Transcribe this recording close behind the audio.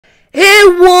Hey,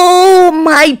 whoa,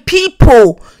 my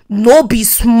people. No be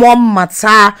small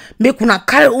matter. Make una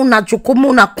carry una jokomo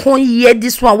una con hear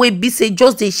this one wey be say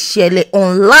just dey share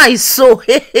online. So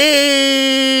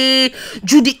hey,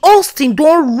 Judy Austin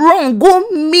don run go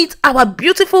meet our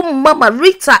beautiful mama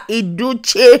Rita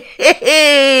Edochie.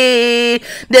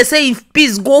 They say if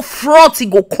peace go front, he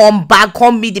go come back,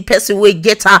 come meet the person wey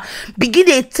get her. Begin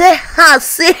dey tell her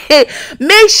say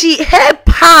make she help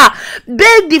her,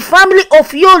 beg the family of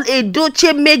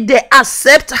Yuledochie make they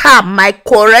accept her. My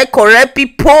correct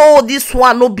people, this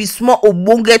one no be small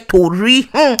ogbonge tori.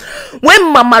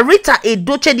 When Mama Rita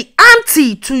Edochie, the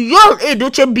auntie to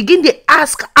Yuledochie, begin dey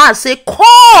ask her say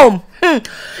come,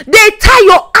 they tie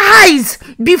your eyes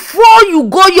before you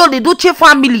go Yuledochie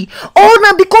family. Oh,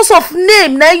 now because of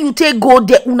name now you take go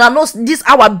there. Una know this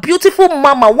our beautiful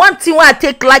mama. One thing why I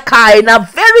take like her, and a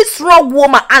very strong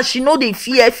woman, and she know they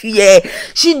fear.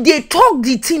 She they talk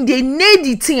the thing, they need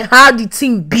the thing, how the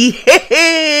thing be.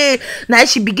 Now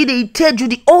she begin to tell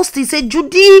Judy Austin, say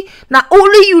Judy, now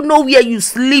only you know where you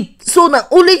sleep, so now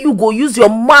only you go use your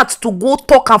mouth to go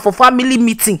talk and for family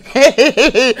meeting.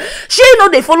 She know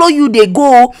they follow you, they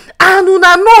go. And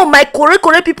una know my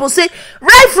correct people say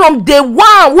right from day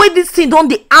one where this thing don't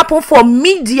they happen for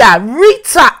media,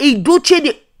 Rita Edochie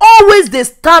they always they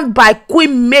stand by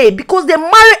Queen May because they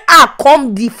marry her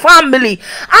come the family,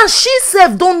 and she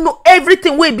self don't know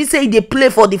everything wey be say they play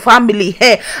for the family.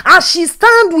 And she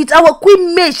stand with our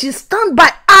Queen May, she stand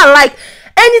by her. Like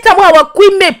anytime our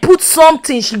Queen May put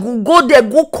something, she go there,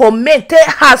 go comment, tell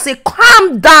her say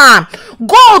calm down,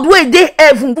 God wey dey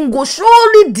heaven go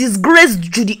surely disgrace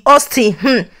Judy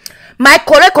Austin. My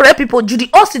correct people, Judy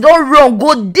Austin don't run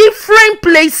go different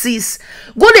places,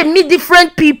 go they meet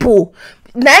different people.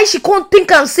 Now she can't think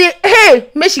and say, hey,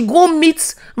 may she go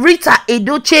meet Rita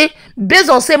Edochie based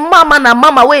on say mama na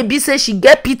mama wey be say she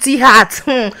get pity heart.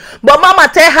 But mama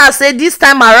tell her say this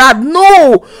time around,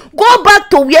 no, go back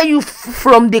to where you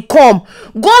from they come,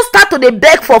 go start to the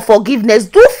beg for forgiveness,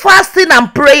 do fasting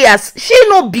and prayers. She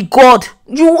no be God.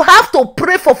 You have to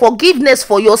pray for forgiveness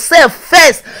for yourself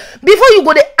first before you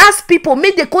go to ask people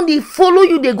make they come they follow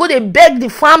you, they go they beg the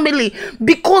family,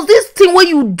 because this thing where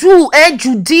you do,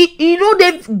 Judy, you know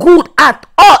they good at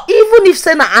all. Even if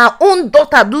say na her own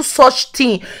daughter do such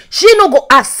thing, she no go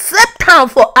accept her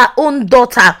for her own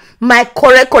daughter. My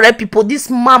correct people, this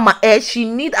mama she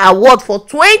need award for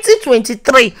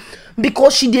 2023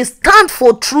 because she dey stand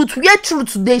for truth. Where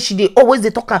truth today, she dey always dey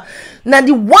talk her. Now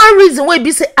the one reason why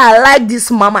be say I like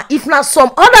this mama, if not some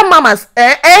other mamas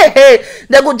they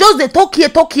go just dey talk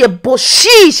here, but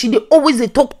she dey always dey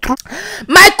talk truth.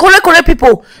 My correct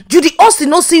people, Judy Austin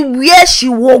no see where she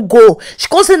won't go. She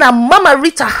go say na Mama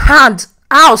Rita hand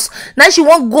house, now she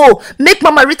won't go make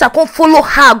Mama Rita come follow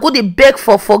her, go they beg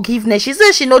for forgiveness. She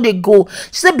said she know they go.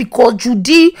 She said because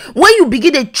Judy, when you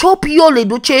begin to chop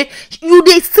Yuledochie, you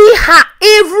they see her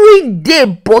every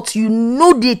day, but you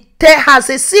know they tell her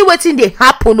say see what thing they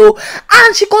happen.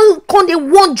 And she come they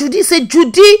want Judy, say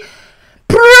Judy,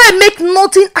 pray make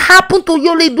nothing happen to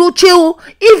Yuledochie,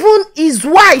 even his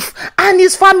wife and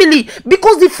his family,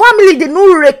 because the family they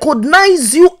no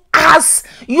recognize you as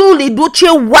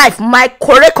Yuledochie wife. My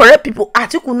correct people,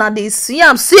 article now they see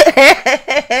am say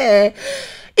it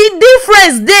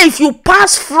difference dey if you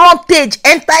pass frontage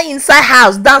enter inside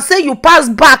house than say you pass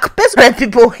back. Person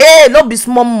people, hey, no be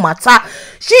small matter.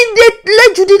 She did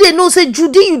let Judy they know say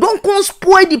Judy, you don't come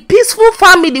spoil the peaceful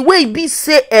family where it be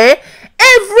say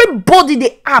everybody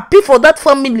they happy for that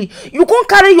family. You can't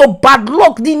carry your bad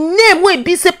luck. The name where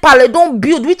be say Pale don't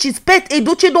build, which is Pete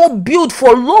Edochie don't build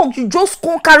for long. You just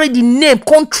can't carry the name,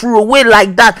 can't throw away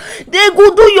like that. They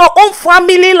go do your own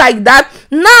family like that.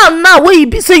 Now where you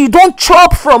be say you don't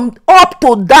chop from up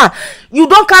to down. You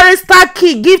don't carry star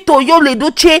key give to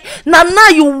Yuledochie. Now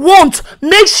you want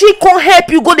make she can't help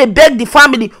you go they beg the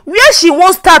family. Where she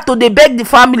won't start to they beg the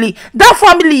family. That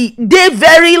family they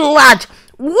very large.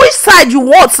 Which side you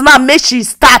want now make she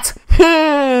start?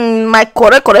 My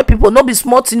correct people, no be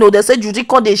smart, you know. They say Judy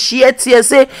come they share tears,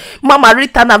 say Mama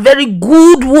Rita na very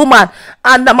good woman,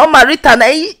 and the Mama Rita na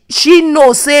she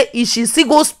know say if she still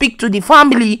go speak to the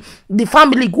family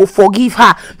go forgive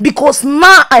her. Because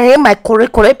now I am my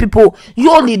correct people,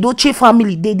 Yuledochie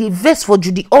family they vex for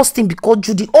Judy Austin because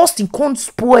Judy Austin can't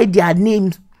spoil their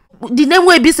names. The name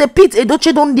wey be say Pete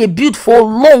Edochie don dey build for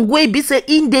long, wey be say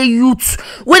in the youth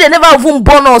wey they never even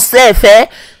born herself.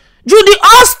 Judy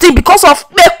Austin because of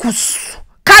Bekus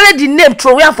carry the name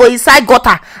throw for inside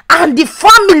gutter, and the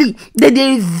family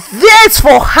they vex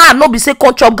for her. No be say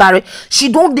come chop garri, she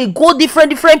don dey go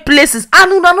different places.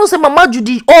 And una know say Mama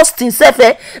Judy Austin self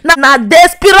na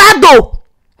desperado.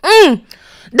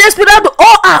 Desperado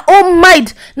all her own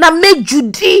might na make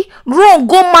Judy run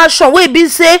go mansion wey be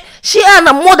say she and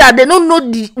her mother they don't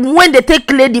know when they take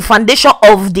lay the foundation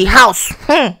of the house.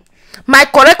 My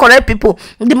correct people,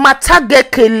 the matter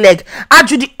get leg. And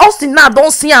Judy Austin now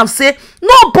don't see am say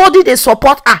nobody they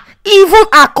support her. Even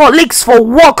her colleagues for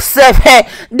work sef,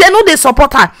 they know they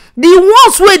support her. The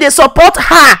ones way they support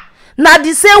her na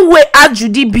the same way as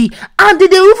Judy be, and they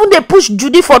even they push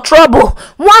Judy for trouble.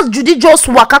 Once Judy just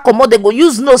waka comot, they go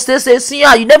use no say see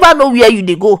you never know where you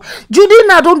they go. Judy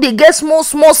now don't they get small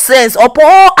sense upon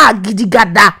all her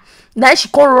gidigada. Now she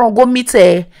come run go meet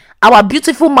our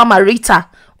beautiful mama Rita.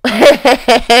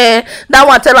 That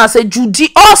one tell her say Judy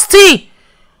Austin,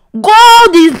 go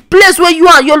the place where you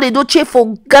and Yuledochie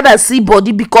for gather see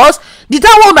body, because the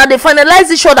time one that they finalize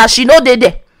the show that she know they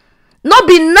there. Not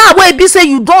be now where be say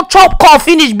you don't chop corn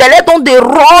finish, belle don dey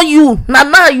run you.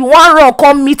 Now you want run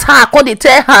come meet her, come dey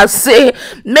tell her say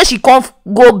make she come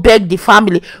go beg the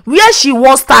family where she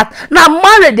won't start. Now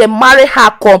marry they marry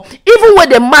her come. Even when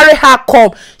they marry her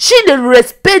come, she they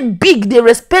respect big, they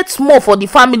respect small for the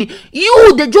family.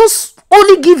 You they just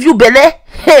only give you belle.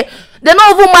 Hey, they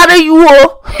not even marry you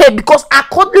hey, because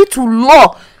according to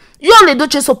law,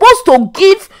 Yuledochie supposed to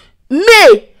give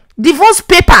May divorce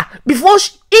paper before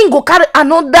he go carry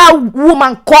another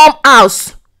woman come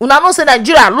house. Una know say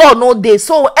Nigeria law no dey,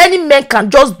 so any man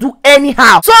can just do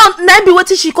anyhow. So na be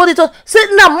wetin she call it say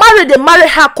na marry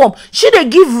her come. She dey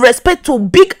give respect to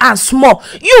big and small.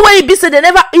 You wey be say they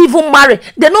never even marry,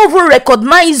 they no even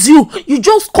recognize you. You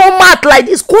just come out like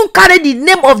this, come carry the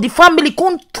name of the family,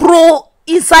 come throw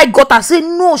inside gutter. Say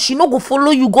no, she no go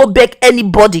follow you go beg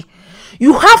anybody.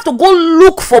 You have to go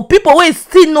look for people wey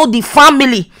still know the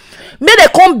family. May they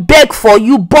come beg for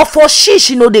you, but for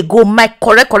she know they go. My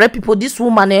correct people, this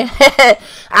woman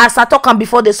as I talk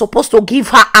before, they supposed to give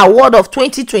her award of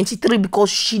 2023 because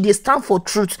she they stand for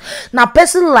truth. Now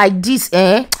person like this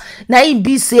now it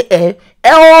be say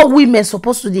all women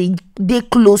supposed to they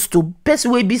close to person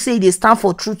wey be say they stand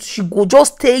for truth. She go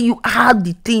just tell you how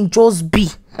the thing just be.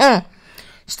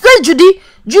 Stay Judy,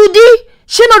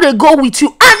 she know they go with you,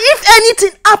 and if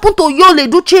anything happen to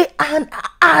Yuledochie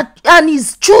and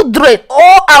his children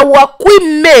or our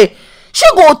Queen May, she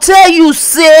go tell you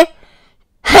say,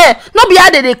 hey, not be how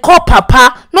they call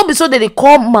papa, not be so they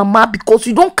call mama, because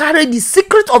you don't carry the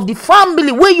secret of the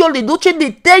family where Yuledochie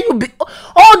they tell you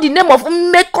all the name of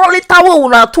Mekolitawo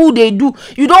una two they do.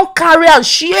 You don't carry and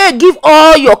share give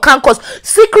all your cancers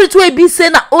secret wey be say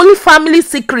na only family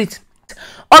secret.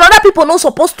 Other people not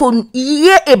supposed to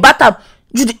hear about them.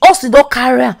 Judy Austin don't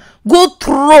carry her, go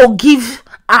through, give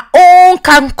her own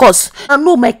cancers. I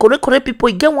know my correct people,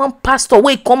 you get one pastor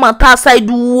wey come and outside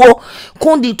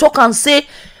come dey talk and say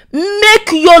make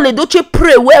Yuledochie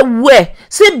pray well.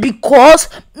 Say because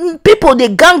people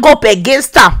they gang up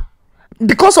against her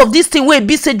because of this thing wey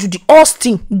be say Judy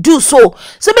Austin do so.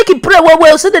 Say make he pray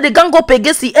well. Say that they gang up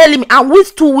against the enemy, and we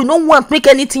too we don't want make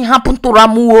anything happen to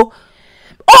Ramuo.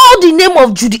 All the name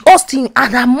of Judy Austin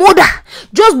and her mother,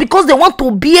 just because they want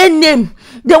to be a name,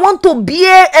 they want to be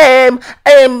a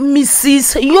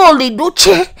Mrs.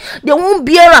 Yuledochie, they won't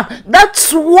be her.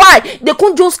 That's why they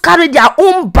can't just carry their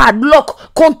own bad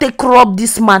luck, can't take rob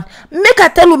this man. Make I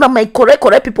tell you now, my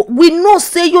correct people, we know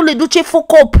say Yuledochie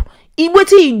fuck up.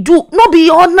 Wetin he do no be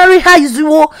ordinary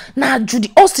haizu. Na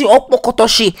Judy Austin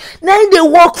okpokotoshi na him dey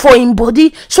work for him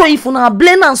body. So if una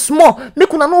blame am small,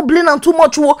 make una no blame am too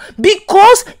much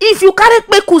because if you carry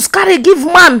kpekus carry give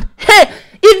man, hey,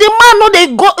 if the man no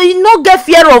dey go, he no get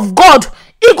fear of God,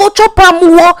 he go chop am.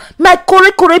 My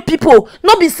correct people,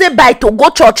 no be say by to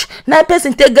go church na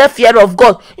person take get fear of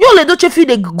God. Yuledochie fit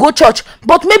dey go church,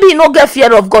 but maybe he no get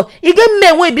fear of God. He get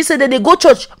men wey be say they go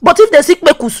church, but if they sick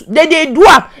kpekus they do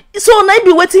am. So na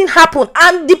be wetin happen,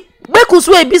 and the kpekus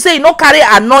wey be say he no carry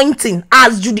anointing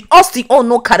as Judy Austin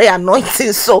no carry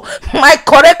anointing. So my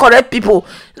correct people,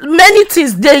 many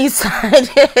things dey inside.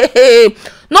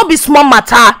 No be small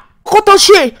matter.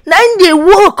 Kotoshe na in dey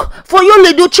work for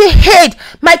Yuledochie head,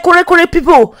 my correct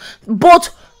people.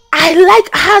 But I like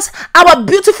as our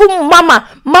beautiful mama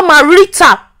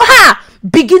Rita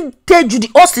begin tell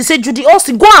Judy Austin, say Judy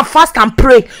Austin, go and fast and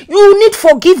pray. You need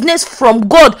forgiveness from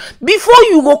God before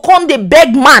you go come the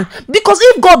beg man, because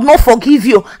if God no forgive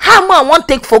you, how man want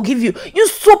take forgive you? You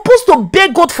supposed to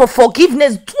beg God for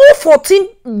forgiveness. Do 14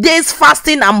 days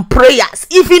fasting and prayers.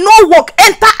 If you no work,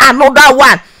 enter another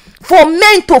one for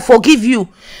men to forgive you.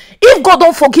 If God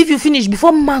don't forgive you finish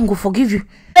before man go forgive you.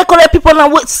 Correct people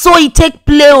now, so he take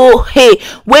play hey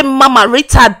when mama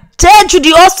Rita tell Judy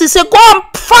Austin say go and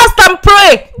fast and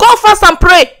pray, go fast and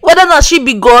pray. Whether na she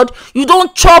be God, you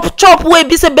don't chop wey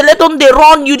be say belle don dey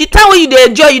run you. The time wey you dey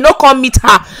enjoy, you no come meet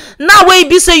her. Now wey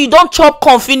be say you don chop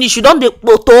come finish, you don dey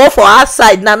kpoto for her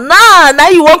side. Now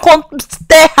you wan come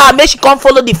tell her make she come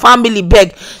follow the family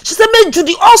beg. She say make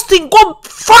Judy Austin go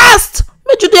fast,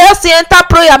 make Judy Austin enter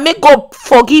prayer, make God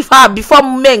forgive her before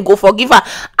men go forgive her.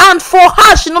 And for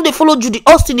her, she no dey follow Judy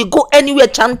Austin, dey go anywhere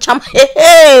cham.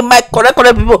 Hey, my correct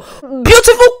people.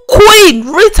 Beautiful queen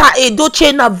Rita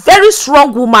Edochie, na very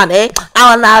strong woman, and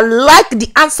I like the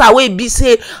answer wey be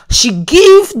say she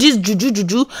give this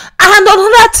juju. And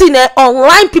another thing,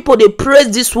 online people dey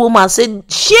praise this woman, say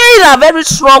she na very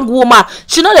strong woman,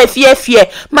 she no dey fear.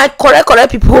 My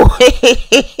correct people.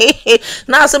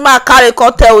 Now say my carry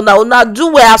come tell una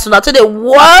do well as una take dey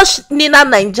watch Nina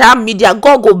Naija media.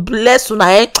 God go bless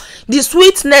una. The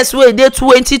sweetness wey dey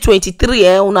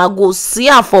 2023, una go see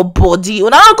am for body.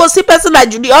 Una no go see person like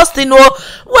Judy Austin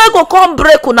wey go come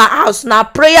break una house. Na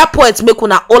prayer point make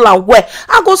una all and well.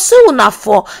 I go see una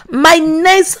for my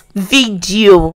next video.